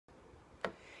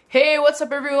Hey, what's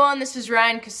up everyone? This is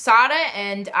Ryan Cassata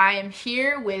and I am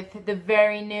here with the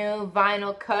very new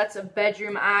vinyl cuts of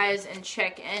Bedroom Eyes and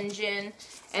Check Engine,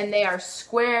 and they are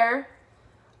square.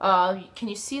 Can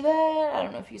you see that? I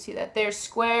don't know if you see that. They're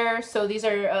square, so these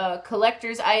are a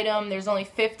collector's item. There's only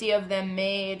 50 of them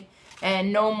made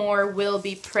and no more will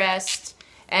be pressed,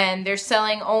 and they're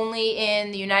selling only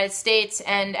in the United States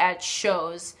and at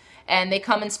shows. And they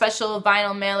come in special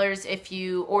vinyl mailers if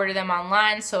you order them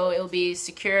online, so it'll be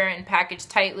secure and packaged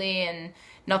tightly and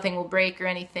nothing will break or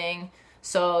anything.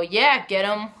 So yeah, get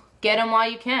them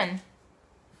while you can.